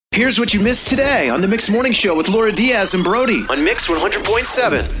Here's what you missed today on the Mix Morning Show with Laura Diaz and Brody on Mix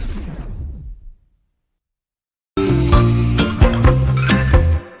 100.7.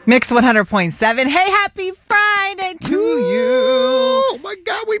 Mix 100.7. Hey, happy Friday to you. Oh, my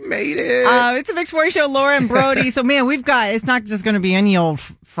God, we made it. It's a Mix Morning Show, Laura and Brody. So, man, it's not just going to be any old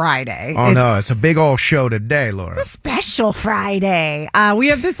Friday. No, it's a big old show today, Laura. It's a special Friday. We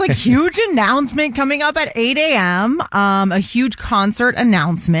have this huge announcement coming up at 8 a.m., a huge concert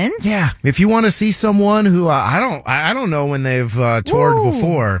announcement. Yeah, if you want to see someone who, I don't know when they've toured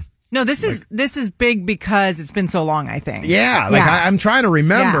before. No, this is big because it's been so long, I think. Yeah, I'm trying to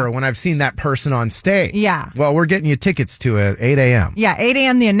remember when I've seen that person on stage. Yeah. Well, we're getting you tickets to it at 8 a.m. Yeah, 8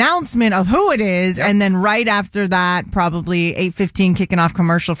 a.m. the announcement of who it is, and then right after that, probably 8:15 kicking off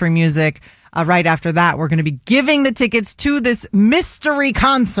commercial-free music. Right after that, we're going to be giving the tickets to this mystery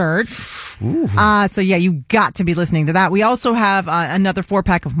concert. So, yeah, you got to be listening to that. We also have another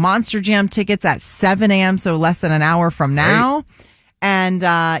 4-pack of Monster Jam tickets at 7 a.m., so less than an hour from now. Great. And,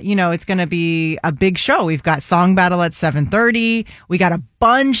 it's going to be a big show. We've got Song Battle at 7:30. We got a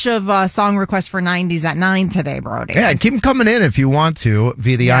bunch of song requests for 90s at 9 today, Brody. Yeah, keep them coming in if you want to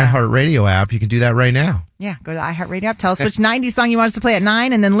via the iHeartRadio app. You can do that right now. Yeah, go to the iHeartRadio app. Tell us which 90s song you want us to play at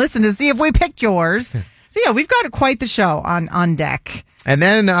 9 and then listen to see if we picked yours. So, yeah, we've got quite the show on deck. And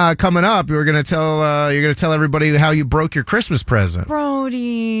then coming up, you're going to tell everybody how you broke your Christmas present.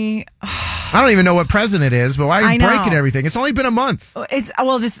 Brody. I don't even know what present it is, but why are you breaking everything? It's only been a month.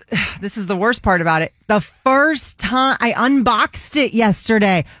 This is the worst part about it. The first time I unboxed it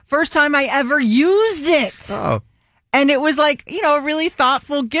yesterday. First time I ever used it. Oh. And it was a really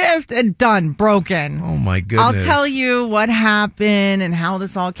thoughtful gift and done, broken. Oh, my goodness. I'll tell you what happened and how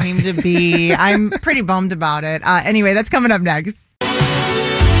this all came to be. I'm pretty bummed about it. Anyway, that's coming up next.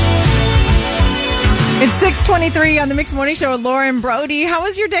 It's 6:23 on the Mix Morning Show with Laura and Brody. How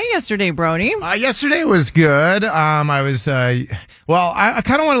was your day yesterday, Brody? Yesterday was good. I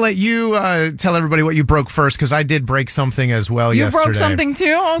kind of want to let you tell everybody what you broke first, because I did break something as well yesterday. You broke something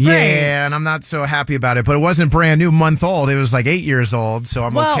too? Oh, great. Yeah, and I'm not so happy about it, but it wasn't brand new, month old. It was 8 years old, so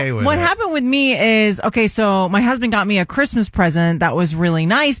I'm okay with it. What happened with me is, so my husband got me a Christmas present that was really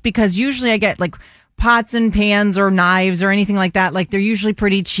nice, because usually I get pots and pans or knives or anything like that. They're usually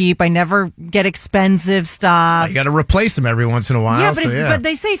pretty cheap. I never get expensive stuff. You got to replace them every once in a while. Yeah, but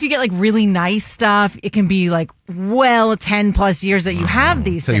they say if you get really nice stuff, it can be 10 plus years that you have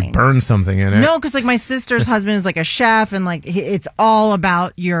these things. So you burn something in it. No, because my sister's husband is a chef, and it's all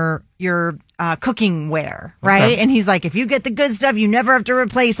about your cooking ware, right? Okay. And he's if you get the good stuff, you never have to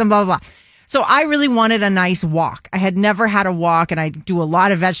replace them, blah, blah, blah. So I really wanted a nice wok. I had never had a wok, and I do a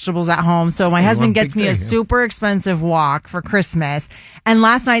lot of vegetables at home. So my husband gets me a super expensive wok for Christmas. And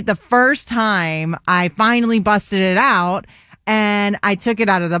last night, the first time, I finally busted it out, and I took it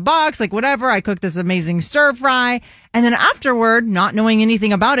out of the box, whatever. I cooked this amazing stir fry. And then afterward, not knowing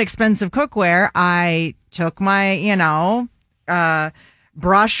anything about expensive cookware, I took my,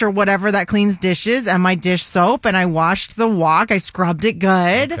 brush or whatever that cleans dishes and my dish soap, and I washed the wok. I scrubbed it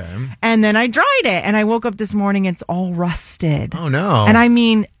good, and then I dried it. And I woke up this morning, it's all rusted. Oh no! And I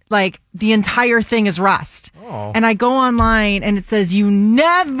mean, the entire thing is rust. Oh. And I go online, and it says you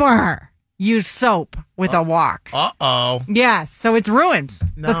never use soap with a wok. Uh-oh. Yes, so it's ruined.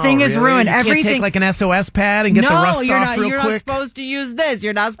 The thing is ruined. You Everything. Can't take an SOS pad and get the rust off real quick? You're not supposed to use this.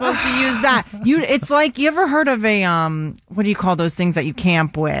 You're not supposed to use that. It's you ever heard of a, what do you call those things that you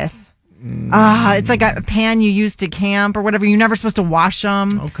camp with? It's a pan you use to camp or whatever. You're never supposed to wash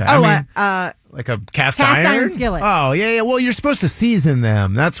them. Okay. Like a cast iron skillet. Oh, yeah. Well, you're supposed to season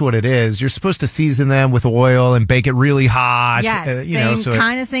them. That's what it is. You're supposed to season them with oil and bake it really hot. Yes,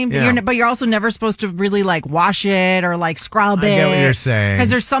 same thing. Yeah. But you're also never supposed to really wash it or scrub it. I get what you're saying. Because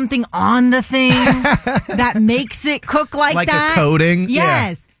there's something on the thing that makes it cook like that. Like a coating?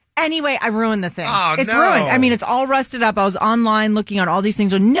 Yes. Anyway, I ruined the thing. Oh, it's no. ruined. I mean, it's all rusted up. I was online looking at all these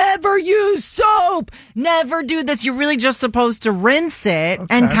things. Never use soap. Never do this. You're really just supposed to rinse it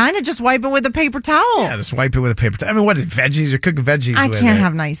and kind of just wipe it with a paper towel. Yeah, just wipe it with a paper towel. I mean, what is veggies? You're cooking veggies with it. I can't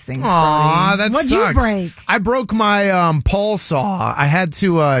have nice things. Aw, that What'd sucks. you break? I broke my pole saw. I had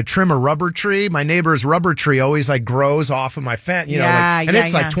to trim a rubber tree. My neighbor's rubber tree always grows off of my fence,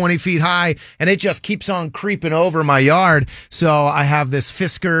 it's 20 feet high, and it just keeps on creeping over my yard. So I have this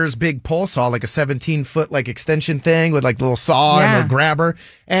Fisker's big pole saw, a 17-foot extension thing with little saw and a grabber.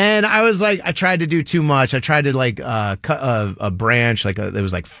 And I was I tried to do too much. I tried to cut a branch it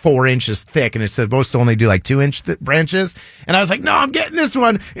was 4 inches thick, and it's supposed to only do 2-inch branches. And I was no, I'm getting this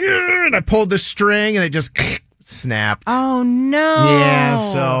one. And I pulled the string, and it just snapped. Oh no! Yeah,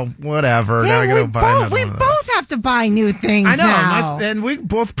 so whatever. Now I gotta buy another one of those. We both have to buy new things I know, now. and we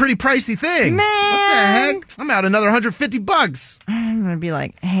both pretty pricey things. Man. What the heck? I'm out another $150. I'm going to be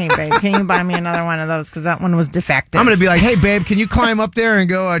like, hey, babe, can you buy me another one of those? Because that one was defective. I'm going to be like, hey, babe, can you climb up there and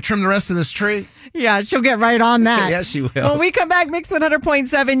go trim the rest of this tree? Yeah, she'll get right on that. Yes, she will. When we come back, Mix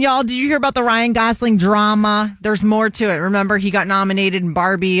 100.7, y'all, did you hear about the Ryan Gosling drama? There's more to it. Remember, he got nominated in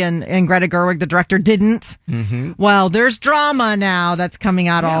Barbie and Greta Gerwig, the director, didn't? Mm-hmm. Well, there's drama now that's coming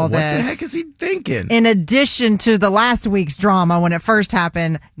out all this. What the heck is he thinking? In addition to the last week's drama when it first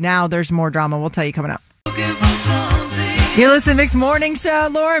happened, now there's more drama. We'll tell you coming up. You're listening to Mixed Morning Show.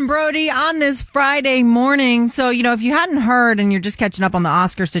 Lauren Brody on this Friday morning. So, if you hadn't heard and you're just catching up on the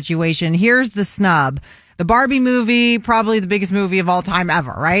Oscar situation, here's the snub. The Barbie movie, probably the biggest movie of all time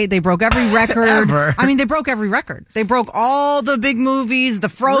ever, right? They broke every record. Ever. I mean, they broke every record. They broke all the big movies, the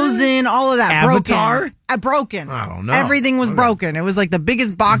Frozen, all of that. Avatar? Broken. I don't know. Everything was broken. It was like the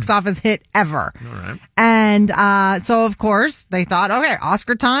biggest box office hit ever. All right. And so, of course, they thought, okay,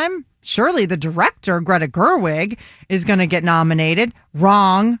 Oscar time. Surely the director, Greta Gerwig, is going to get nominated.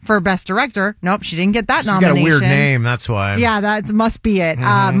 Wrong for Best Director. Nope, she didn't get that nomination. She's got a weird name, that's why. Yeah, that must be it.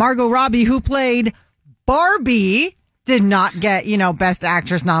 Margot Robbie, who played Barbie, did not get, Best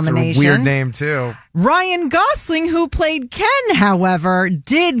Actress nomination. It's a weird name, too. Ryan Gosling, who played Ken, however,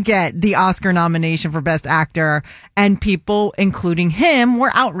 did get the Oscar nomination for Best Actor, and people, including him, were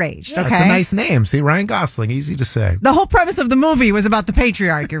outraged. Yeah, okay, that's a nice name. See, Ryan Gosling, easy to say. The whole premise of the movie was about the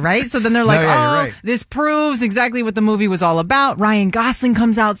patriarchy, right? So then they're like, right. This proves exactly what the movie was all about. Ryan Gosling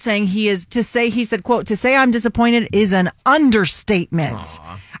comes out saying he said, quote, to say I'm disappointed is an understatement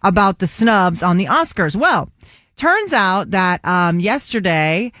about the snubs on the Oscars. Well, turns out that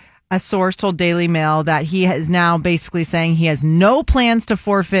yesterday, a source told Daily Mail that he is now basically saying he has no plans to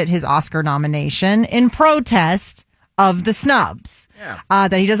forfeit his Oscar nomination in protest of the snubs. Yeah.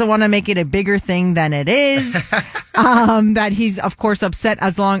 That he doesn't want to make it a bigger thing than it is. That he's, of course, upset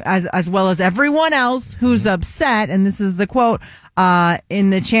as well as everyone else who's upset. And this is the quote,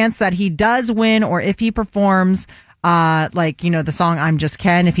 in the chance that he does win or if he performs the song I'm Just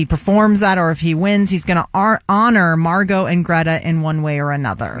Ken, if he performs that or if he wins, he's going to honor Margot and Greta in one way or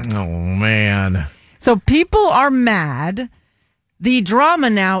another. Oh, man. So people are mad. The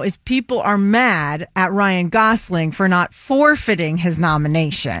drama now is people are mad at Ryan Gosling for not forfeiting his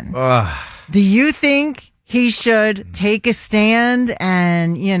nomination. Do you think he should take a stand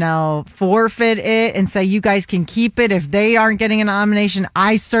and, forfeit it and say, you guys can keep it? If they aren't getting a nomination,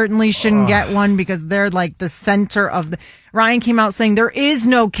 I certainly shouldn't get one because they're like the center of the... Ryan came out saying there is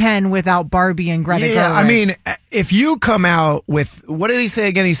no Ken without Barbie and Greta Gerwig. I mean, if you come out with... What did he say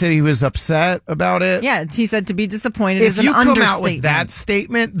again? He said he was upset about it? Yeah, he said to be disappointed is an understatement. If you come out with that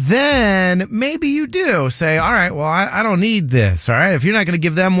statement, then maybe you do say, all right, well, I don't need this, all right? If you're not going to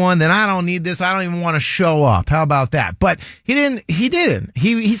give them one, then I don't need this. I don't even want to show up. How about that? But he didn't.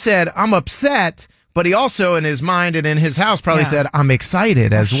 He said, I'm upset. But he also, in his mind and in his house, probably said, I'm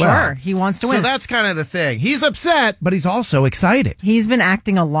excited as well. Sure, he wants to win. So that's kind of the thing. He's upset, but he's also excited. He's been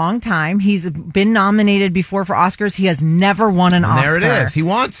acting a long time. He's been nominated before for Oscars. He has never won an Oscar. There it is. He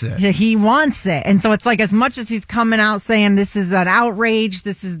wants it. He wants it. And so it's like as much as he's coming out saying this is an outrage,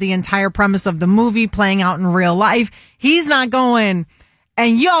 this is the entire premise of the movie playing out in real life, he's not going...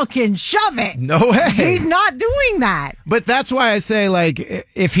 And y'all can shove it. No way. He's not doing that. But that's why I say, like,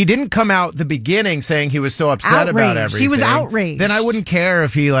 if he didn't come out the beginning saying he was so upset about everything. He was outraged. Then I wouldn't care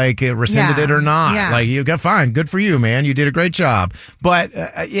if he, rescinded it or not. Yeah. Like, you got fine. Good for you, man. You did a great job. But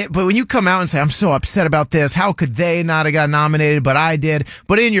when you come out and say, I'm so upset about this, how could they not have got nominated, but I did?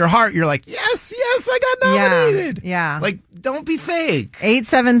 But in your heart, you're like, yes, I got nominated. Yeah. Like, don't be fake.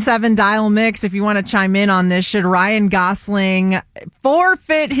 877 Dial Mix if you want to chime in on this. Should Ryan Gosling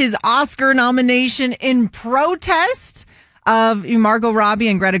forfeit his Oscar nomination in protest of Margot Robbie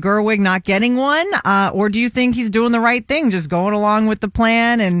and Greta Gerwig not getting one? Or do you think he's doing the right thing, just going along with the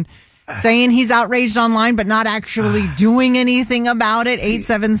plan and saying he's outraged online but not actually doing anything about it?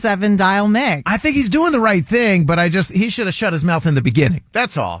 877 Dial Mix. I think he's doing the right thing, but he should have shut his mouth in the beginning.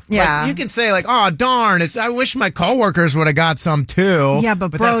 That's all. Yeah. Like, you can say oh, darn, I wish my coworkers would have got some too. Yeah,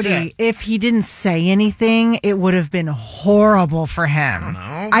 but Brody, if he didn't say anything, it would have been horrible for him. I don't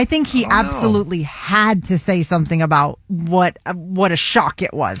know. I think he absolutely had to say something about what a shock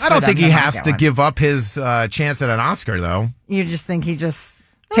it was. I don't think he has to give up his chance at an Oscar, though. You just think he just...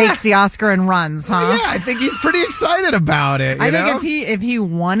 takes the Oscar and runs, huh? Well, yeah, I think he's pretty excited about it. I think if he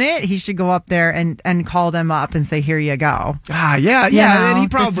won it, he should go up there and call them up and say, "Here you go." And he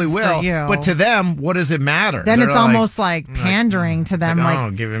probably will. But to them, what does it matter? Then it's almost like pandering to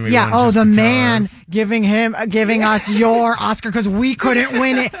them, giving me one the man giving us your Oscar because we couldn't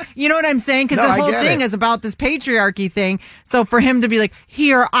win it. You know what I'm saying? Because the whole thing is about this patriarchy thing. So for him to be like,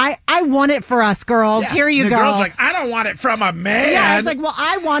 "Here, I won it for us, girls. Here you go." The girl's like, "I don't want it from a man." Yeah, it's like, well,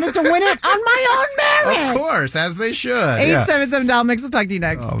 I wanted to win it on my own merit. Of course, as they should. 877 Dial Mix. We'll talk to you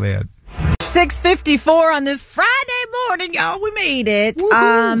next. Oh, man. 6:54 on this Friday morning, y'all. We made it.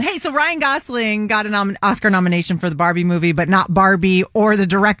 Hey, so Ryan Gosling got an Oscar nomination for the Barbie movie, but not Barbie or the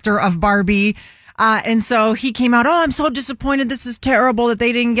director of Barbie. And so he came out, I'm so disappointed. This is terrible that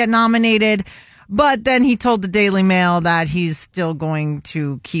they didn't get nominated. But then he told the Daily Mail that he's still going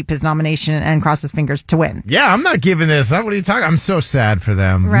to keep his nomination and cross his fingers to win. Yeah, I'm not giving this up. What are you talking? I'm so sad for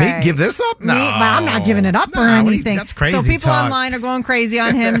them. Right. Me give this up? No. But I'm not giving it up or anything. That's crazy. So people online are going crazy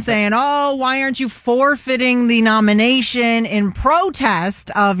on him saying, why aren't you forfeiting the nomination in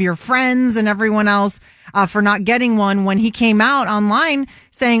protest of your friends and everyone else for not getting one, when he came out online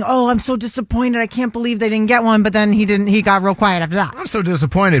saying, I'm so disappointed. I can't believe they didn't get one. But then he got real quiet after that. I'm so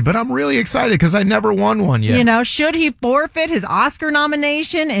disappointed, but I'm really excited because I never won one yet. Should he forfeit his Oscar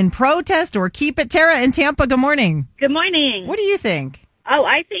nomination in protest or keep it? Tara in Tampa, good morning. Good morning. What do you think?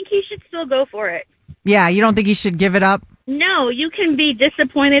 I think he should still go for it. Yeah, you don't think he should give it up? No, you can be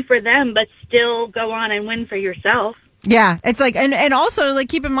disappointed for them, but still go on and win for yourself. Yeah, it's like, and also, like,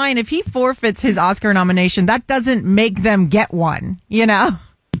 keep in mind, if he forfeits his Oscar nomination, that doesn't make them get one,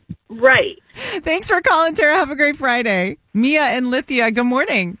 Right. Thanks for calling, Tara. Have a great Friday. Mia and Lithia, good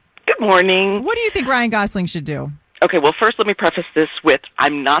morning. Good morning. What do you think Ryan Gosling should do? Okay, well, first let me preface this with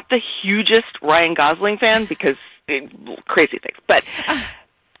I'm not the hugest Ryan Gosling fan because crazy things, but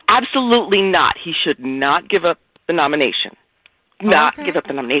absolutely not. He should not give up the nomination. Give up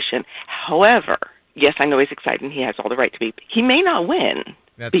the nomination. However, yes, I know he's excited and he has all the right to be. He may not win.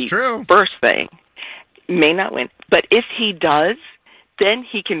 That's true. First thing, may not win. But if he does, then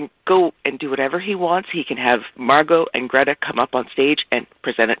he can go and do whatever he wants. He can have Margot and Greta come up on stage and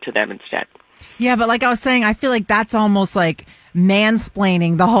present it to them instead. Yeah, but like I was saying, I feel like that's almost like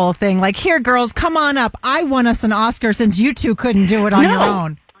mansplaining the whole thing. Like, here, girls, come on up. I won us an Oscar since you two couldn't do it on your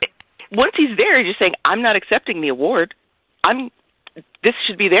own. Once he's there, he's just saying, I'm not accepting the award. This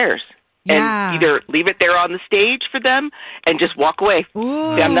should be theirs. Yeah. And either leave it there on the stage for them and just walk away.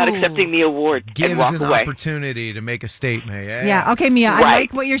 Ooh. Say, I'm not accepting the award. Gives and walk an away. opportunity to make a statement. Yeah. Okay, Mia, Right. I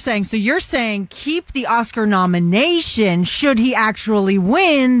like what you're saying. So you're saying keep the Oscar nomination. Should he actually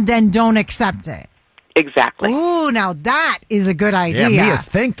win, then don't accept it. Exactly. Ooh, now that is a good idea. Yeah, Mia's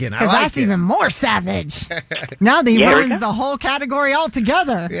thinking. Because that's even more savage. Now that he ruins the whole category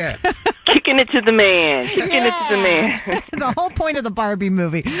altogether. Yeah. Kicking it to the man. Kicking it to the man. The whole point of the Barbie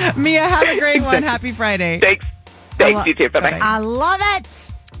movie. Mia, have a great one. Happy Friday. Thanks, you too. Bye-bye. I love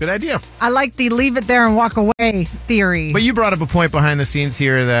it. Good idea. I like the leave it there and walk away theory. But you brought up a point behind the scenes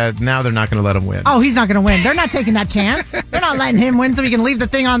here that now they're not going to let him win. Oh, he's not going to win. They're not taking that chance. They're not letting him win so he can leave the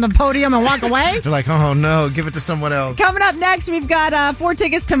thing on the podium and walk away. They're like, oh, no, give it to someone else. Coming up next, we've got 4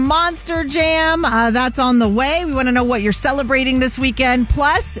 tickets to Monster Jam. That's on the way. We want to know what you're celebrating this weekend.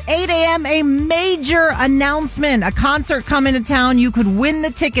 Plus, 8 a.m., a major announcement. A concert coming to town. You could win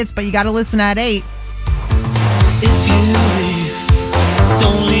the tickets, but you got to listen at 8. If you leave,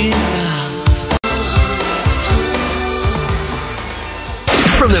 don't leave now.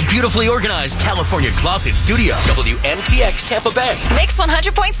 From the beautifully organized California Closet Studio, WMTX Tampa Bay. Mix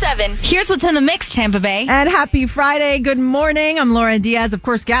 100.7. Here's what's in the mix, Tampa Bay. And happy Friday. Good morning. I'm Laura Diaz. Of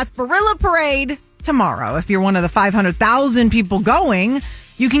course, Gasparilla Parade tomorrow. If you're one of the 500,000 people going,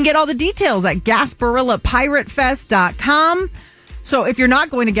 you can get all the details at GasparillaPirateFest.com. So if you're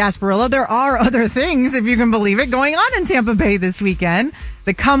not going to Gasparilla, there are other things, if you can believe it, going on in Tampa Bay this weekend.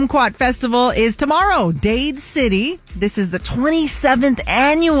 The Kumquat Festival is tomorrow, Dade City. This is the 27th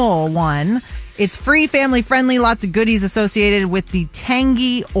annual one. It's free, family friendly, lots of goodies associated with the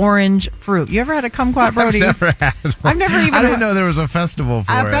tangy orange fruit. You ever had a kumquat, Brody? I've never had one. I've never even. I didn't know there was a festival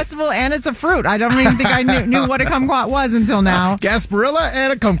for it. A festival, and it's a fruit. I don't even think I knew what a kumquat was until now. Gasparilla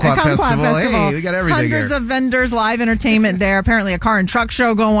and a kumquat festival. Hey, we got everything Hundreds here. of vendors, live entertainment there. Apparently a car and truck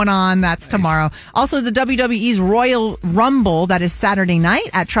show going on. That's tomorrow. Also, the WWE's Royal Rumble. That is Saturday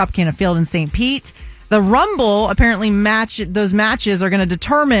night at Tropicana Field in St. Pete. The Rumble, apparently those matches are going to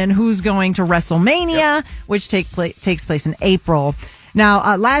determine who's going to WrestleMania, which takes place in April.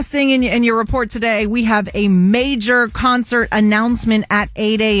 Now, last thing in your report today, we have a major concert announcement at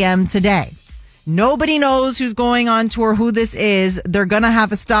 8 a.m. today. Nobody knows who's going on tour, who this is. They're going to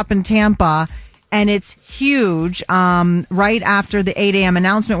have a stop in Tampa, and it's huge. Right after the 8 a.m.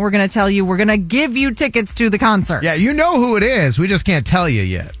 announcement, we're going to tell you, we're going to give you tickets to the concert. Yeah, you know who it is. We just can't tell you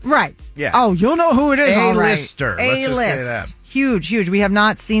yet. Right. Yeah. Oh, you'll know who it is, all right. A-lister. Let's just say that. Huge. We have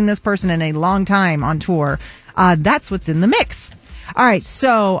not seen this person in a long time on tour. That's what's in the mix. All right,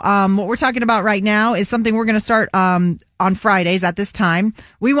 so what we're talking about right now is something we're going to start on Fridays at this time.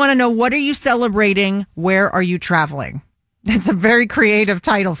 We want to know, what are you celebrating? Where are you traveling? That's a very creative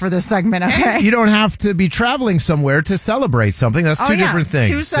title for this segment, okay? You don't have to be traveling somewhere to celebrate something. That's two different things.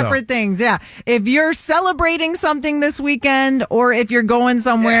 Two separate things, yeah. If you're celebrating something this weekend, or if you're going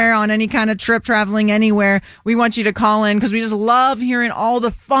somewhere on any kind of trip, traveling anywhere, we want you to call in, because we just love hearing all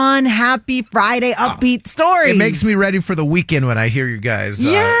the fun, happy Friday, upbeat stories. It makes me ready for the weekend when I hear you guys,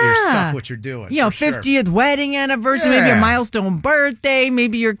 your stuff, what you're doing. 50th wedding anniversary, maybe a milestone birthday,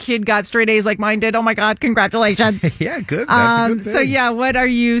 maybe your kid got straight A's like mine did. Oh my God, congratulations. Yeah, good. That's a good thing. So what are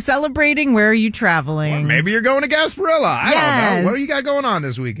you celebrating? Where are you traveling? Well, maybe you're going to Gasparilla. I don't know. What do you got going on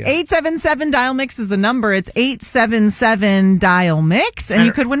this weekend? 877-DIAL-MIX is the number. It's 877-DIAL-MIX, and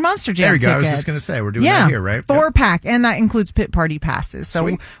you could win Monster Jam tickets. There you go. I was just going to say, we're doing that here, right? 4-pack, and that includes pit party passes. So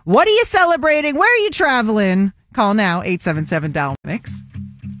Sweet. What are you celebrating? Where are you traveling? Call now, 877-DIAL-MIX.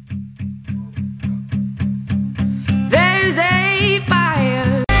 There's a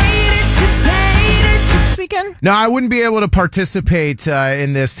fire. Weekend? No, I wouldn't be able to participate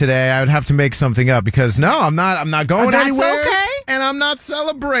in this today. I would have to make something up, because I'm not going anywhere. Okay. And I'm not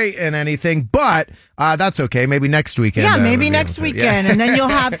celebrating anything, but that's okay. Maybe next weekend. Yeah, maybe next weekend. And then you'll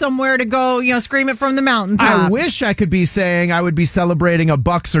have somewhere to go, scream it from the mountaintop. I wish I could be saying I would be celebrating a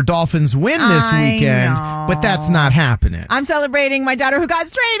Bucks or Dolphins win this weekend, but that's not happening. I'm celebrating my daughter who got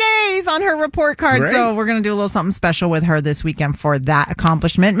straight A's on her report card. Great. So we're going to do a little something special with her this weekend for that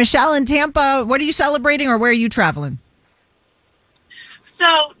accomplishment. Michelle in Tampa, what are you celebrating, or where are you traveling? So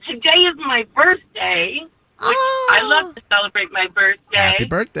today is my birthday, which I love to celebrate my birthday. Happy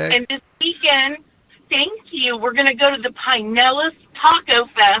birthday. And this weekend, thank you, we're going to go to the Pinellas Taco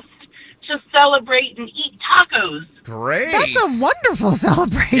Fest to celebrate and eat tacos. Great. That's a wonderful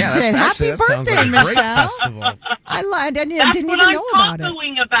celebration. Yeah, Happy birthday, like Michelle. Great festival. I didn't That's even what know I'm about it.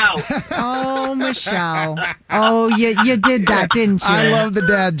 tacoing about. Oh, Michelle. Oh, you did that, didn't you? I love the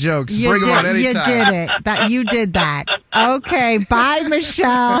dad jokes. Bring them on anytime. You did it. You did that. Okay. Bye,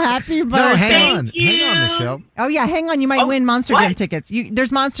 Michelle. Happy birthday. No, hang on. Thank you. Hang on, Michelle. Oh, yeah. Hang on. You might win Monster Jam tickets.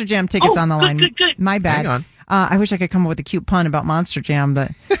 There's Monster Jam tickets on the line. Good. My bad. Hang on. I wish I could come up with a cute pun about Monster Jam,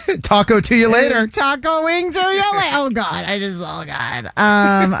 but Taco to you later. Tacoing to you later. Oh God,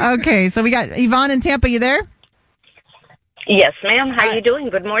 okay, so we got Yvonne in Tampa. You there? Yes, ma'am. How are you doing?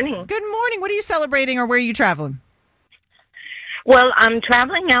 Good morning. Good morning. What are you celebrating, or where are you traveling? Well, I'm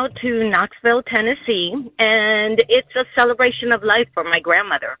traveling out to Knoxville, Tennessee, and it's a celebration of life for my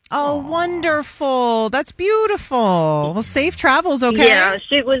grandmother. Oh, wonderful. That's beautiful. Well, safe travels, okay? Yeah,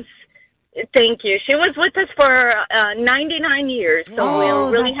 she was. Thank you. She was with us for 99 years, so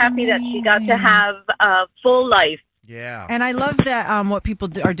we're really happy that she got to have a full life. Yeah. And I love that what people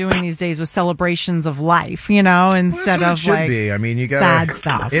are doing these days with celebrations of life, instead of should be. I mean, you got sad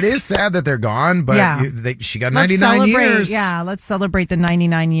stuff. It is sad that they're gone, but she got 99 years. Yeah, let's celebrate the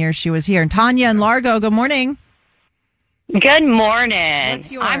 99 years she was here. And Tanya in Largo, good morning. Good morning.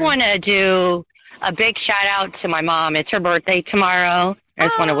 What's yours? I want to do a big shout out to my mom. It's her birthday tomorrow. I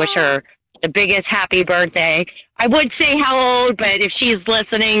just want to wish her the biggest happy birthday. I would say how old, but if she's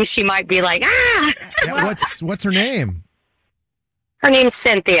listening, she might be like, Yeah, what's her name? Her name's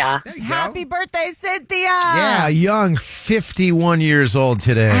Cynthia. Happy birthday, Cynthia. Yeah, young, 51 years old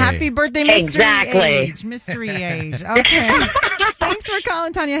today. Happy birthday, mystery Exactly. age. Mystery age. Okay. Thanks for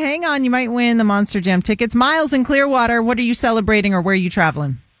calling, Tanya. Hang on. You might win the Monster Jam tickets. Miles in Clearwater, what are you celebrating, or where are you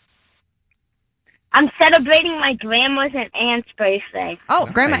traveling? I'm celebrating my grandma's and aunt's birthday. Oh,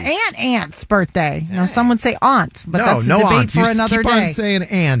 grandma and aunt's birthday. Now, some would say aunt, but that's a debate aunt. for another keep day. on saying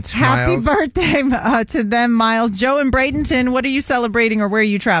aunt, Happy Miles. birthday to them, Miles. Joe in Bradenton, what are you celebrating, or where are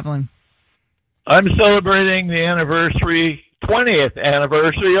you traveling? I'm celebrating the 20th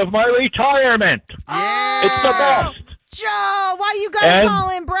anniversary of my retirement. Yeah. It's the best. Joe, why you guys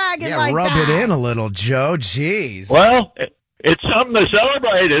calling bragging like rub that? it in a little, Joe. Jeez. Well, it's something to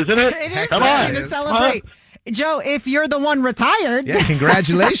celebrate, isn't it? It is Come something on. to celebrate. Joe, if you're the one retired. Yeah,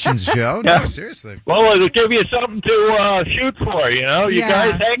 congratulations, Joe. No, seriously. Well, it'll give you something to shoot for, You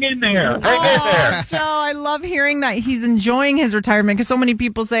guys hang in there. Hang in there. Joe, I love hearing that he's enjoying his retirement, because so many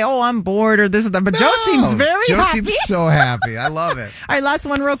people say, I'm bored or this or that. But Joe seems very happy. Joe seems so happy. I love it. All right, last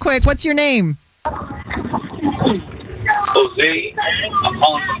one real quick. What's your name? Jose.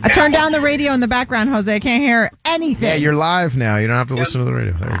 Turn down the radio in the background, Jose. I can't hear anything. Yeah, you're live now. You don't have to listen to the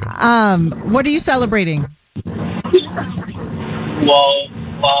radio. There you go. What are you celebrating?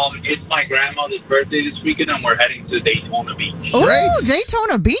 Well, it's my grandmother's birthday this weekend, and we're heading to Daytona Beach. Oh,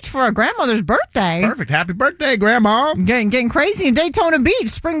 Daytona Beach for a grandmother's birthday. Perfect. Happy birthday, Grandma. Getting crazy in Daytona Beach,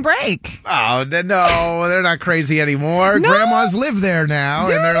 spring break. Oh, no, they're not crazy anymore. No? Grandmas live there now, and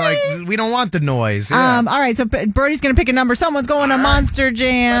they're like, we don't want the noise. Yeah. All right, so Brody's going to pick a number. Someone's going to Monster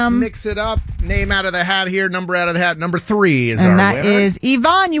Jam. Let's mix it up. Name out of the hat here, number out of the hat. Number 3 is our winner. winner. And that is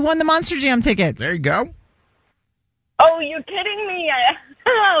Yvonne. You won the Monster Jam tickets. There you go. Oh, you're kidding me!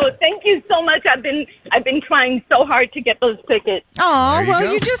 Oh, thank you so much. I've been trying so hard to get those tickets. Oh,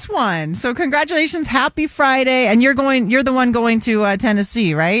 well, you just won. So congratulations. Happy Friday. And you're the one going to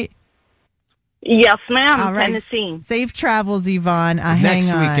Tennessee, right? Yes, ma'am. All right. Tennessee. Safe travels, Yvonne. Next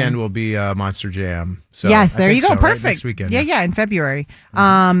hang on. weekend will be Monster Jam. So yes, there you go. So, Perfect. Right? Next weekend. Yeah, in February.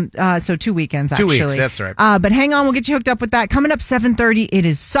 So 2 weekends, 2 actually. weeks, that's right. But hang on, we'll get you hooked up with that. Coming up 7:30, it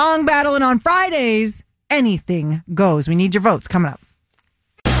is Song Battle. And on Fridays, anything goes. We need your votes coming up.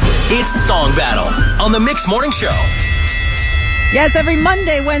 It's Song Battle on the Mix Morning Show. Yes, every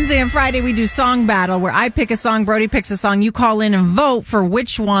Monday, Wednesday, and Friday we do Song Battle where I pick a song, Brody picks a song. You call in and vote for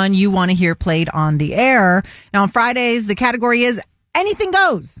which one you want to hear played on the air. Now on Fridays, the category is anything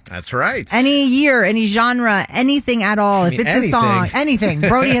goes. That's right. Any year, any genre, anything at all. If it's a song, anything.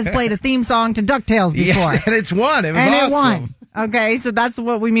 Brody has played a theme song to DuckTales before. Yes, and it's won. It was and awesome. It won. Okay, so that's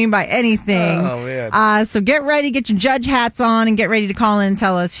what we mean by anything. Oh, man. So get ready, get your judge hats on, and get ready to call in and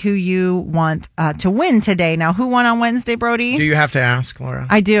tell us who you want to win today. Now, who won on Wednesday, Brody? Do you have to ask, Laura?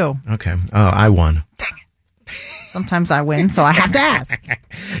 I do. Okay. Oh, I won. Sometimes I win, so I have to ask.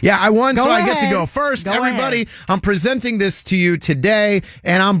 Yeah, I won, Go so ahead. I get to go first. Go Everybody, ahead. I'm presenting this to you today,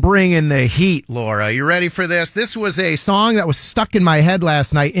 and I'm bringing the heat, Laura. You ready for this? This was a song that was stuck in my head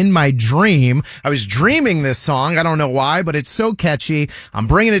last night in my dream. I was dreaming this song. I don't know why, but it's so catchy. I'm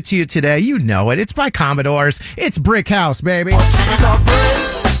bringing it to you today. You know it. It's by Commodores. It's Brick House, baby. She's a brick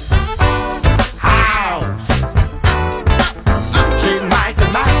house. She's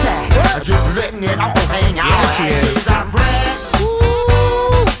mighty, mighty. Just letting it all hang out. Yeah, she is. She's a brick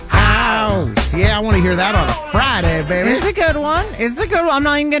house. Yeah, I want to hear that on a Friday, baby. It's a good one. It's a good one. I'm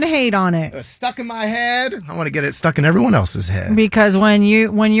not even going to hate on it. It was stuck in my head. I want to get it stuck in everyone else's head. Because when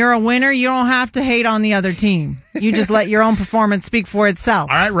you're a winner, you don't have to hate on the other team. You just let your own performance speak for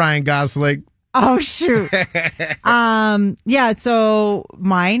itself. All right, Ryan Gosling. Oh, shoot. Yeah, so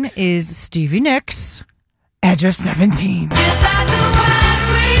mine is Stevie Nicks, Edge of 17.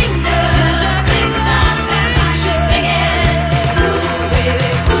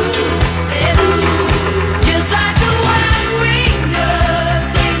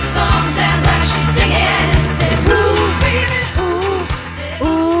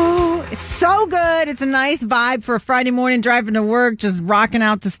 So good. It's a nice vibe for a Friday morning driving to work, just rocking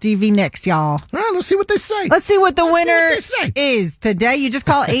out to Stevie Nicks, y'all. All right, let's see what they say. Let's see what the winner is today. You just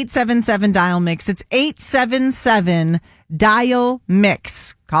call 877-DIAL-MIX. It's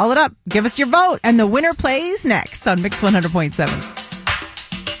 877-DIAL-MIX. Call it up. Give us your vote. And the winner plays next on Mix 100.7.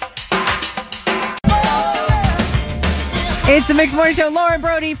 It's the Mixed Morning Show. Lauren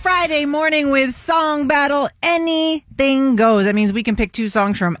Brody, Friday morning with Song Battle. Anything goes. That means we can pick 2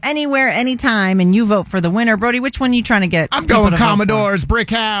 songs from anywhere, anytime, and you vote for the winner. Brody, which one are you trying to get? I'm going Commodores, Brick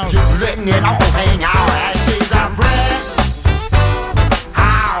House. Just letting it all hang out. She's a brick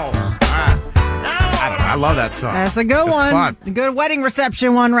house. I love that song. That's a good It's one. fun. A good wedding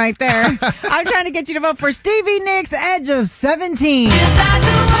reception one right there. I'm trying to get you to vote for Stevie Nicks, Edge of 17.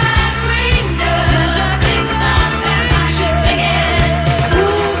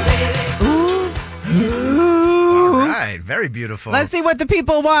 All right, very beautiful. Let's see what the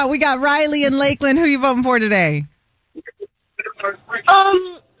people want. We got Riley and Lakeland. Who you voting for today?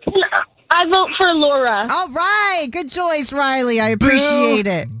 I vote for Laura. All right. Good choice, Riley. I appreciate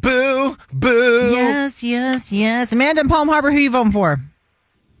it. Boo, boo. Yes, yes, yes. Amanda and Palm Harbor, who you voting for?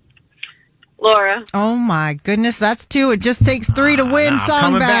 Laura. Oh, my goodness. That's 2. It just takes 3 to win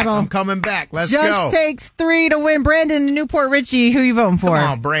Song Battle. I'm coming back. Let's go. Just takes 3 to win. Brandon and Newport Richie, who you voting for?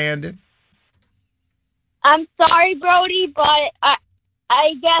 Come on, Brandon. I'm sorry, Brody, but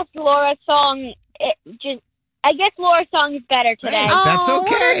I guess Laura's song Laura's song is better today. Hey, that's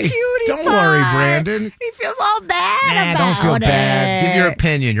okay. Don't worry, Brandon. He feels all bad about don't feel it. bad. Give your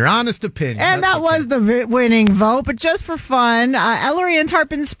opinion, your honest opinion. And That's that was the winning vote. But just for fun, Ellery and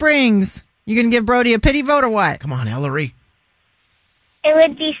Tarpon Springs. You going to give Brody a pity vote or what? Come on, Ellery. It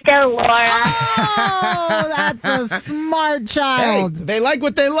would be still Laura. Oh, that's a smart child. Hey, they like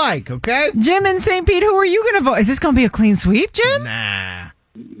what they like, okay? Jim and St. Pete, who are you going to vote? Is this going to be a clean sweep, Jim? Nah.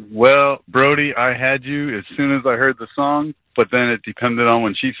 Well, Brody, I had you as soon as I heard the song, but then it depended on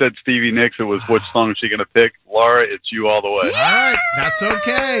when she said Stevie Nicks, it was which song is she going to pick. Laura, it's you all the way. All right, that's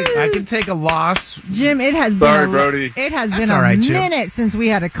okay. I can take a loss. Jim, it has Brody. It has That's been all a right, Jim. minute since we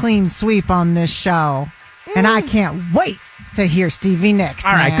had a clean sweep on this show. And I can't wait to hear Stevie Nicks.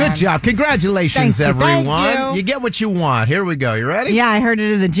 All right, man. good job. Congratulations, Thank you, everyone. thank you. get what you want. Here we go. You ready? Yeah, I heard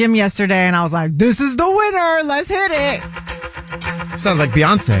it in the gym yesterday, and I was like, this is the winner. Let's hit it. Sounds like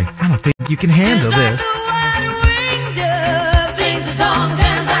Beyonce. I don't think you can handle this. Sings a song,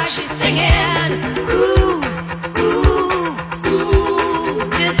 sounds like she's singing. Ooh, ooh, ooh.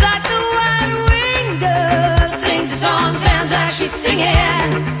 Just like the white-winged dove. Sings a song, sounds like she's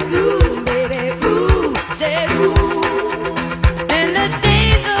singing. Ooh, baby, ooh, say ooh. And the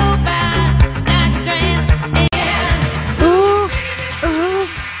days go by like strand. Ooh, ooh,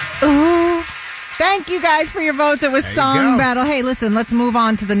 ooh. Thank you guys for your votes. It was There you Song go. Battle. Hey, listen, let's move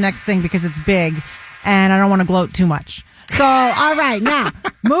on to the next thing because it's big, and I don't want to gloat too much. So, all right, now,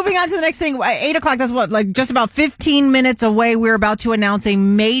 moving on to the next thing. 8 o'clock, that's what, like just about 15 minutes away. We're about to announce a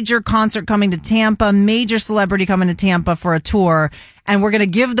major concert coming to Tampa, major celebrity coming to Tampa for a tour, and we're going to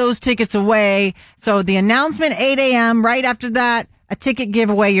give those tickets away. So the announcement, 8 a.m., right after that, a ticket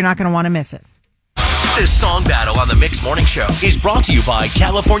giveaway. You're not going to want to miss it. This song battle on the Mix Morning Show is brought to you by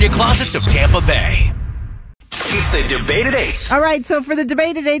California Closets of Tampa Bay. It's the Debate at 8. All right, so for the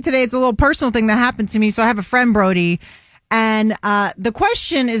debate today, it's a little personal thing that happened to me. So I have a friend, Brody, and the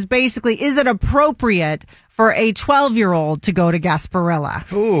question is basically, is it appropriate for a 12-year-old to go to Gasparilla?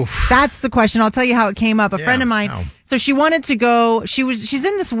 Oof. That's the question. I'll tell you how it came up. A friend of mine, no. so she wanted to go. She's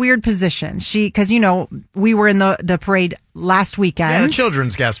in this weird position. Because we were in the parade last weekend. Yeah, the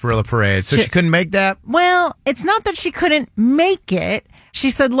Children's Gasparilla Parade. So she couldn't make that? Well, it's not that she couldn't make it. She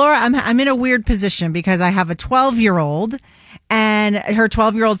said, Laura, I'm in a weird position because I have a 12-year-old, and her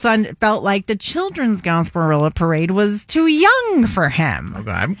 12-year-old son felt like the Children's Gasparilla Parade was too young for him.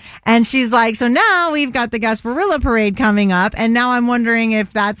 Okay. And she's like, so now we've got the Gasparilla Parade coming up, and now I'm wondering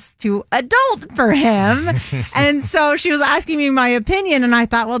if that's too adult for him. And so she was asking me my opinion, and I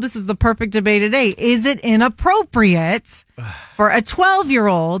thought, well, this is the perfect debate today. Is it inappropriate for a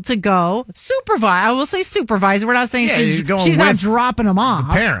 12-year-old to go supervise? I will say supervise. We're not saying she's not dropping them off.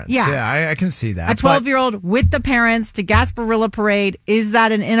 The parents. Yeah, I can see that. A 12-year-old with the parents to Gasparilla Parade. Is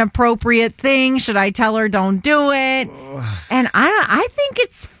that an inappropriate thing? Should I tell her don't do it? And I think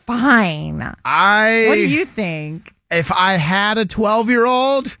it's fine. What do you think? If I had a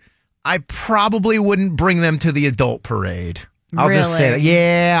 12-year-old, I probably wouldn't bring them to the adult parade. I'll just say that.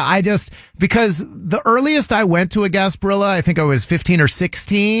 Yeah, because the earliest I went to a Gasparilla, I think I was 15 or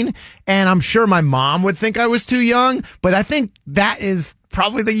 16, and I'm sure my mom would think I was too young, but I think that is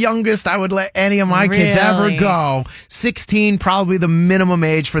probably the youngest I would let any of my kids ever go. 16, probably the minimum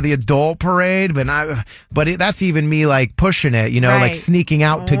age for the adult parade, but that's even me like pushing it, like sneaking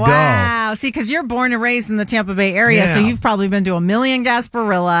out to go. Wow. See, because you're born and raised in the Tampa Bay area, so you've probably been to a million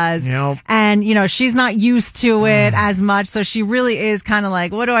Gasparillas. Yep. And, she's not used to it as much, so she really is kind of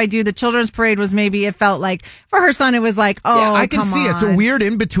like, what do I do? The children's parade was it felt like, for her son, it was like, I can see it's a weird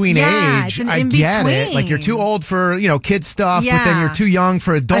in-between age. It's an I get it. Like, you're too old for, kid stuff, but then you're too young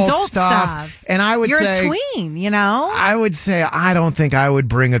for adult stuff. And I would you're say... You're a tween, I would say I don't think I would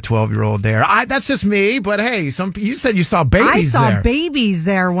bring a 12-year-old there. That's just me, but hey, you said you saw babies there. I saw babies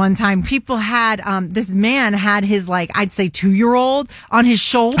there one time. People had, this man had his, I'd say 2-year-old on his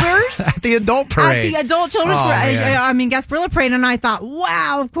shoulders. At the adult parade. At the adult children's parade. Gasparilla Parade. And I thought,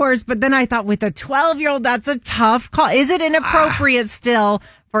 wow, of course. But then I thought, with a 12-year-old, that's a tough call. Is it inappropriate still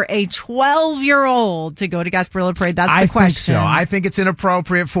for a 12-year-old to go to Gasparilla Parade? That's the question. I think so. I think it's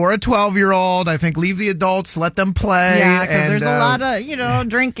inappropriate for a 12-year-old. I think leave the adults, let them play. Yeah, because there's a lot of,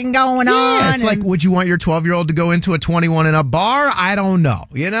 drinking going on. It's like, would you want your 12-year-old to go into a 21 and up bar? I don't know.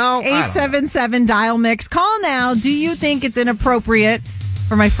 877 dial mix. Call now. Do you think it's inappropriate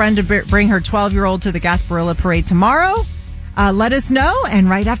for my friend to bring her 12-year-old to the Gasparilla Parade tomorrow? Let us know. And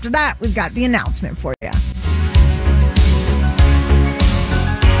right after that, we've got the announcement for you.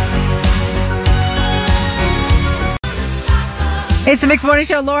 It's the Mixed Morning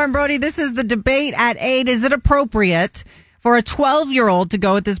Show. Lauren Brody, this is the debate at 8. Is it appropriate for a 12-year-old to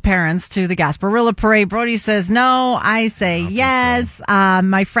go with his parents to the Gasparilla Parade? Brody says no. I say yes. So.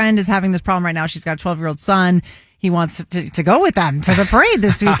 My friend is having this problem right now. She's got a 12-year-old son. He wants to go with them to the parade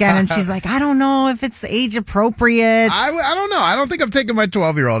this weekend. And she's like, I don't know if it's age appropriate. I don't know. I don't think I'm taking my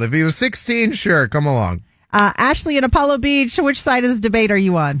 12-year-old. If he was 16, sure, come along. Ashley in Apollo Beach, which side of this debate are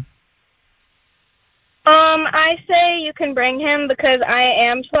you on? I say you can bring him because I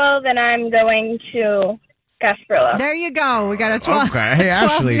am 12 and I'm going to Gasparilla. There you go. We got a 12. Okay. Hey,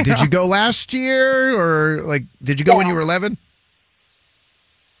 Ashley, did you go last year or did you go when you were 11?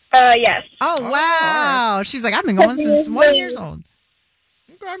 Yes. Oh, wow. Right. She's like, I've been going since 1 year old.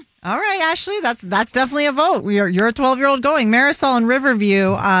 Okay. All right, Ashley, that's definitely a vote. You're a 12-year-old going. Marisol in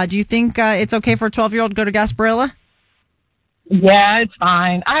Riverview, do you think it's okay for a 12-year-old to go to Gasparilla? Yeah, it's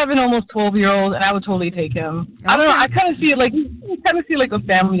fine. I have an almost 12-year-old, and I would totally take him. Okay. I don't know. I kind of see it like a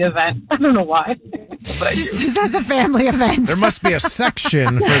family event. I don't know why. Just as a family event. There must be a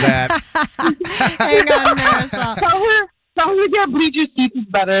section for that. Hang on, Marisol. Tell her to get bleacher seats is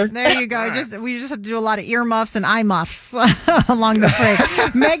better. There you go. We just have to do a lot of ear muffs and eye muffs along the break.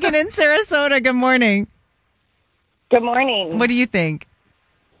 Megan in Sarasota, good morning. Good morning. What do you think?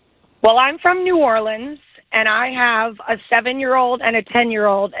 Well, I'm from New Orleans, and I have a 7-year-old and a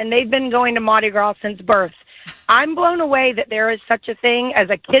 10-year-old, and they've been going to Mardi Gras since birth. I'm blown away that there is such a thing as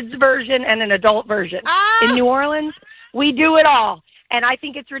a kid's version and an adult version. In New Orleans, we do it all. And I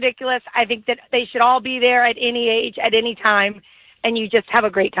think it's ridiculous. I think that they should all be there at any age, at any time, and you just have a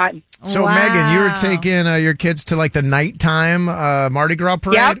great time. So, wow. Megan, you were taking your kids to like the nighttime Mardi Gras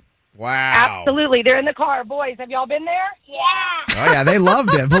parade? Yep. Wow. Absolutely. They're in the car. Boys, have y'all been there? Yeah. Oh, yeah, they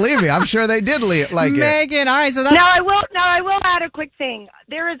loved it. Believe me, I'm sure they did like Megan, all right. So that's... Now, I will add a quick thing.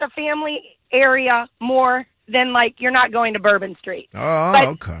 There is a family area more than, like, you're not going to Bourbon Street. Oh, but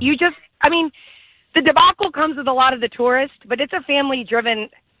okay. The debacle comes with a lot of the tourists, but it's a family-driven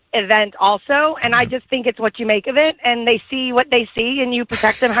event also, and I just think it's what you make of it, and they see what they see, and you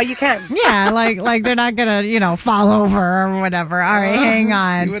protect them how you can. Yeah, like they're not going to, fall over or whatever. All right, hang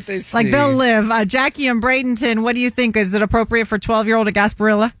on. See what they see. Like they'll live. Jackie and Bradenton, what do you think? Is it appropriate for 12-year-old at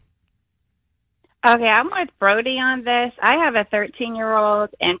Gasparilla? Okay, I'm with Brody on this. I have a 13-year-old,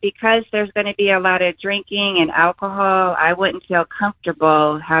 and because there's going to be a lot of drinking and alcohol, I wouldn't feel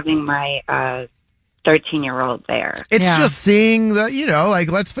comfortable having my 13-year-old there. It's just seeing the,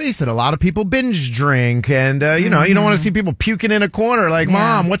 let's face it, a lot of people binge drink, and, you don't want to see people puking in a corner like,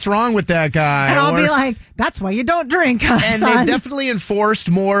 Mom, what's wrong with that guy? And I'll be like, that's why you don't drink, And son. they've definitely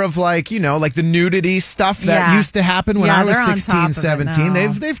enforced more of like the nudity stuff that used to happen when I was 16, 17.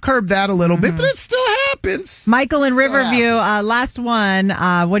 They've curbed that a little bit, but it still happens. Michael in Riverview, last one.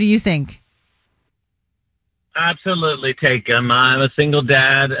 What do you think? Absolutely take them. I'm a single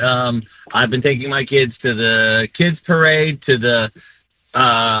dad. I've been taking my kids to the kids parade, to the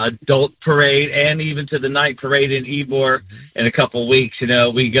adult parade, and even to the night parade in Ybor in a couple weeks.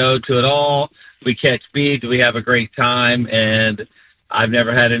 We go to it all. We catch beads. We have a great time, and I've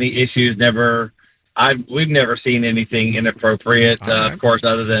never had any issues. We've never seen anything inappropriate, of course,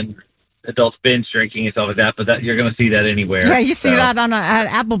 other than adults binge drinking and stuff like that, but you're going to see that anywhere. Yeah, you see that at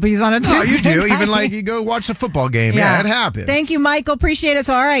Applebee's on a Tuesday. No, you do. night. Even like you go watch a football game. Yeah, it happens. Thank you, Michael. Appreciate it.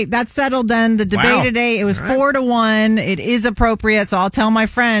 So, all right, that's settled then. The debate today, it was 4-1. It is appropriate. So I'll tell my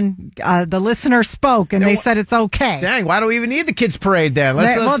friend, the listener spoke, and they said it's okay. Dang, why do we even need the kids parade then?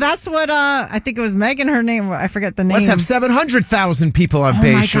 Well, that's what, I think it was Megan, her name. I forget the name. Let's have 700,000 people on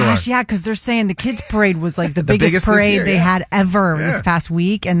Bayshore. Oh, my gosh, yeah, because they're saying the kids parade was like the biggest parade they had ever this past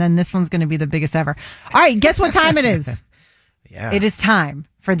week, and then this one's going to be the biggest ever. All right, guess what time it is? It is time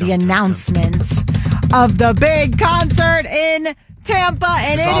for the announcement of the big concert in Tampa.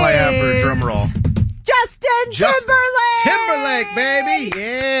 This is all I have for a drum roll. Justin Timberlake, baby.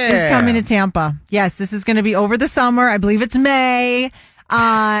 Yeah. He's coming to Tampa. Yes, this is going to be over the summer. I believe it's May.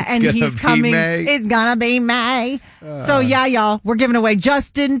 And he's coming. It's gonna be May. So yeah, y'all, we're giving away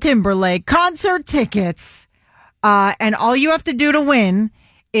Justin Timberlake concert tickets. And all you have to do to win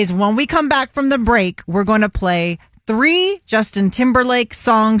is when we come back from the break, we're going to play 3 Justin Timberlake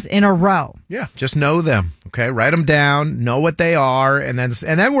songs in a row. Yeah, just know them. Okay, write them down, know what they are, and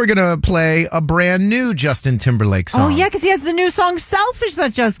then we're gonna play a brand new Justin Timberlake song. Oh yeah, because he has the new song "Selfish"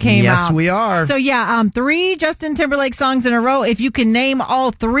 that just came out. Yes, we are. So yeah, 3 Justin Timberlake songs in a row. If you can name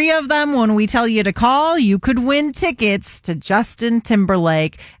all 3 of them when we tell you to call, you could win tickets to Justin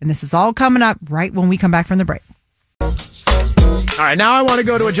Timberlake. And this is all coming up right when we come back from the break. All right, now I want to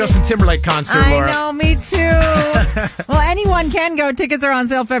go to a Justin Timberlake concert, Laura. I know, me too. Well, anyone can go. Tickets are on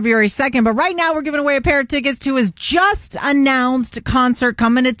sale February 2nd. But right now, we're giving away a pair of tickets to his just announced concert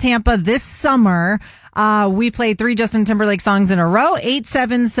coming to Tampa this summer. We played 3 Justin Timberlake songs in a row.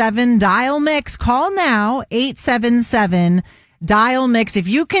 877-DIAL-MIX. Call now. 877-DIAL-MIX. If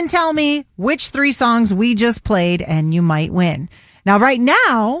you can tell me which 3 songs we just played, and you might win. Now, right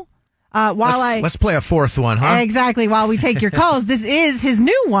now... let's play a 4th one, huh? Exactly. While we take your calls, this is his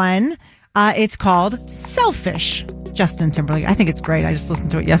new one. It's called "Selfish." Justin Timberlake. I think it's great. I just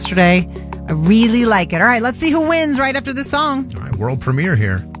listened to it yesterday. I really like it. All right, let's see who wins right after this song. All right, world premiere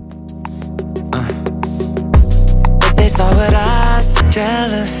here. saw it, I was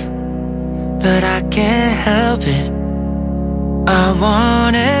jealous, but I can't help it. I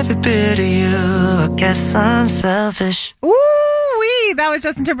want every bit of you. I guess I'm selfish. Ooh-wee. That was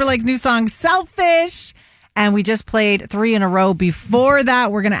Justin Timberlake's new song, Selfish. And we just played 3 in a row. Before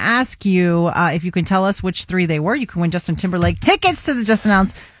that, we're going to ask you if you can tell us which 3 they were. You can win Justin Timberlake tickets to the just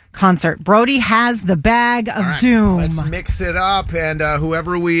announced concert. Brody has the bag of doom. Let's mix it up. And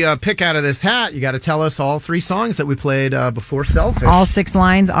whoever we pick out of this hat, you got to tell us all 3 songs that we played before Selfish. All 6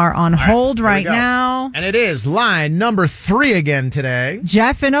 lines are on hold right now. And it is line number 3 again today.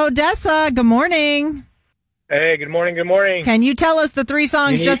 Jeff in Odessa, good morning. Hey, good morning, good morning. Can you tell us the 3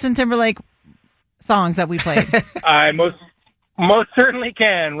 songs Justin Timberlake songs that we played? I most certainly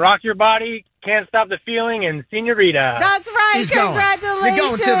can. Rock Your Body, Can't Stop the Feeling, and Senorita. That's right. Congratulations. You're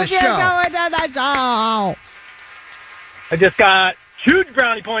going to the show. You're going to the show. I just got huge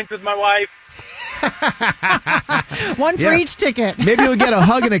brownie points with my wife. One for each ticket. Maybe you'll get a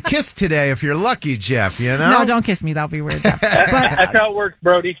hug and a kiss today if you're lucky, Jeff, you know? No, don't kiss me. That'll be weird, Jeff. That's how it works,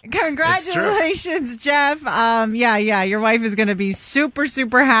 Brody. Congratulations, Jeff. Yeah. Your wife is going to be super,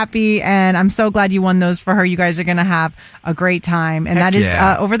 super happy, and I'm so glad you won those for her. You guys are going to have a great time, and that is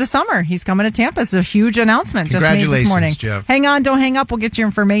over the summer. He's coming to Tampa. It's a huge announcement just made this morning. Jeff. Hang on, don't hang up. We'll get your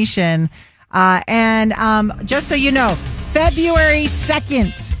information. And just so you know, February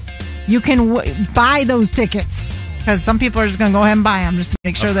 2nd, you can buy those tickets because some people are just going to go ahead and buy them just to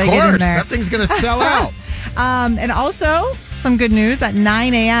make sure they get in there. That thing's going to sell out. And also, some good news at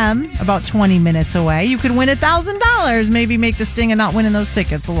 9 a.m., about 20 minutes away, you could win $1,000. Maybe make the sting of not winning those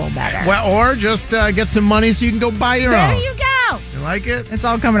tickets a little better. Well, or just get some money so you can go buy your own. There you go. You like it? It's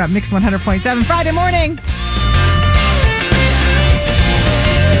all coming up. Mix 100.7 Friday morning.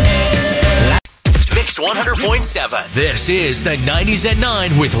 Mix 100.7. This is the 90s at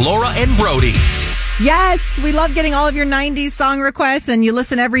 9 with Laura and Brody. Yes, we love getting all of your 90s song requests, and you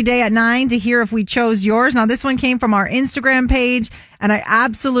listen every day at 9 to hear if we chose yours. Now, this one came from our Instagram page, and I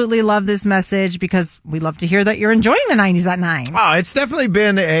absolutely love this message because we love to hear that you're enjoying the 90s at 9. Oh, it's definitely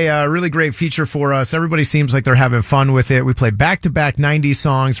been a really great feature for us. Everybody seems like they're having fun with it. We play back-to-back 90s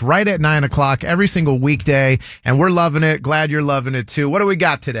songs right at 9 o'clock every single weekday, and we're loving it. Glad you're loving it, too. What do we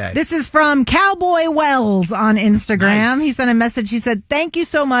got today? This is from Cowboy Wells on Instagram. Nice. He sent a message. He said, "Thank you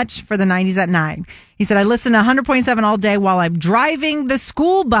so much for the 90s at 9. He said, "I listen to 100.7 all day while I'm driving the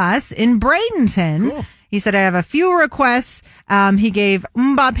school bus in Bradenton." Cool. He said, "I have a few requests." He gave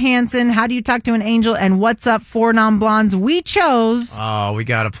Bob Hansen, "How Do You Talk to an Angel?" and "What's Up, Four Non-Blondes." We chose... Oh, we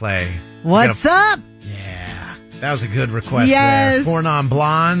got to play. What's Up? Yeah, that was a good request. Yes. There. Four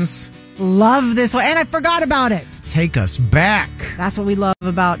Non-Blondes. Love this one. And I forgot about it. Take us back. That's what we love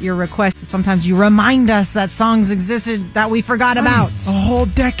about your requests. Sometimes you remind us that songs existed that we forgot about. A whole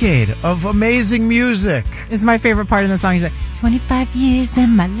decade of amazing music. It's my favorite part of the song. He's like, 25 years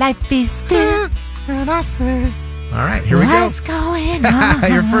and my life is still... And I say... All right, here we go. What's going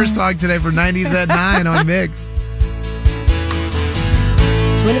on? Your first song today for 90s at 9 on Mix.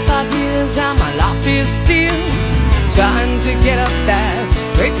 25 years and my life is still trying to get up that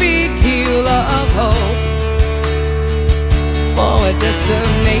great big hill of hope for a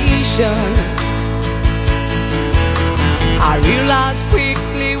destination. I realized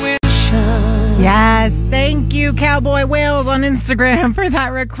quickly when Yes, thank you, Cowboy Wales on Instagram for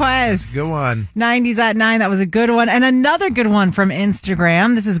that request. Good one. 90s at 9, that was a good one. And another good one from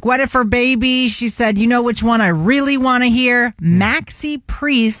Instagram. This is Gwettifer Baby. She said, "You know which one I really want to hear? Maxi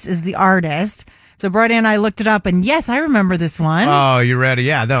Priest is the artist." So Brody and I looked it up, and yes, I remember this one. Oh, you ready?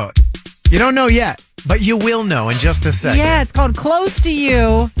 Yeah, no. You don't know yet, but you will know in just a second. Yeah, it's called Close to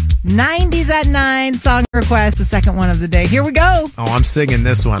You. 90s at 9 song request, the second one of the day. Here we go. Oh, I'm singing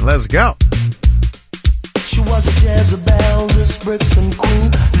this one. Let's go. she was a Jezebel, this Brixton queen,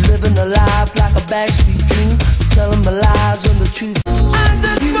 living a life like a backstreet dream, telling the lies when the truth. I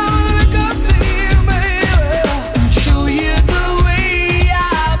just wanna be close to you, baby, show you the way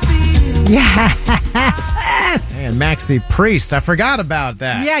I feel. Yes. And Maxi Priest, I forgot about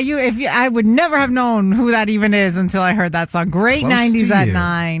that. Yeah, I would never have known who that even is until I heard that song. Great. Close 90s at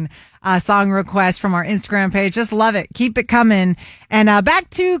 9. Song request from our Instagram page. Just love it. Keep it coming. And back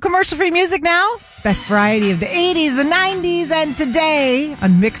to commercial-free music now. Best variety of the 80s, the 90s, and today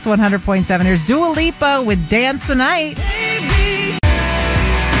on Mix 100.7. Here's Dua Lipa with Dance the Night.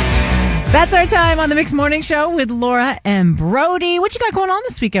 That's our time on the Mixed Morning Show with Laura and Brody. What you got going on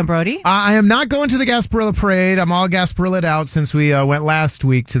this weekend, Brody? I am not going to the Gasparilla Parade. I'm all Gasparillaed out since we went last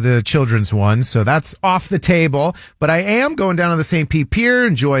week to the children's one, so that's off the table. But I am going down to the St. Pete Pier,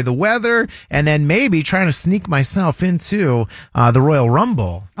 enjoy the weather, and then maybe trying to sneak myself into the Royal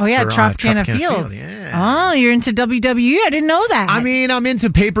Rumble. Oh, yeah, for, Tropicana Field. Yeah. Oh, you're into WWE? I didn't know that. I mean, I'm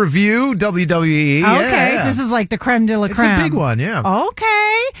into pay-per-view, WWE. Okay, so this is like the creme de la creme. It's a big one, yeah. Okay.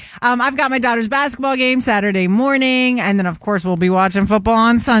 I've got my daughter's basketball game Saturday morning, and then, of course, we'll be watching football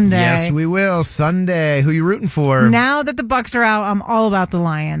on Sunday. Yes, we will. Sunday. Who are you rooting for? Now that the Bucks are out, I'm all about the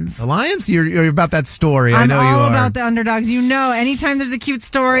Lions. The Lions? You're about that story. I know you are. I'm all about the underdogs. You know, anytime there's a cute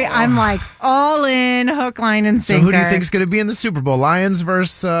story, I'm like all in, hook, line, and sinker. So who do you think is going to be in the Super Bowl? Lions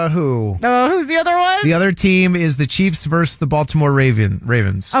versus who? Who's the other one? The other team is the Chiefs versus the Baltimore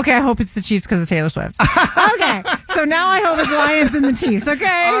Ravens. Okay, I hope it's the Chiefs because of Taylor Swift. Okay, so now I hope it's Lions and the Chiefs,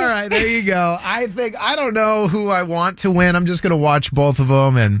 okay? All right, there you go. I don't know who I want to win. I'm just going to watch both of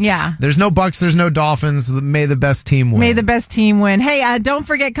them. And yeah. There's no Bucks, there's no Dolphins. May the best team win. May the best team win. Hey, don't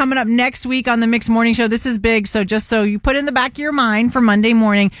forget, coming up next week on the Mixed Morning Show, this is big, so just so you put in the back of your mind for Monday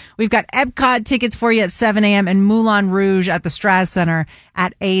morning, we've got Epcot tickets for you at 7 a.m. and Moulin Rouge at the Straz Center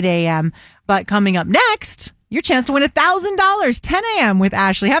at 8 a.m. But coming up next, your chance to win $1,000, 10 a.m. with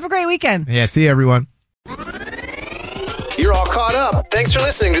Ashley. Have a great weekend. Yeah, see you, everyone. You're all caught up. Thanks for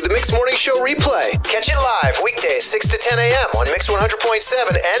listening to the Mix Morning Show replay. Catch it live weekdays 6 to 10 a.m. on Mix 100.7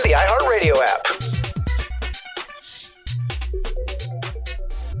 and the iHeartRadio app.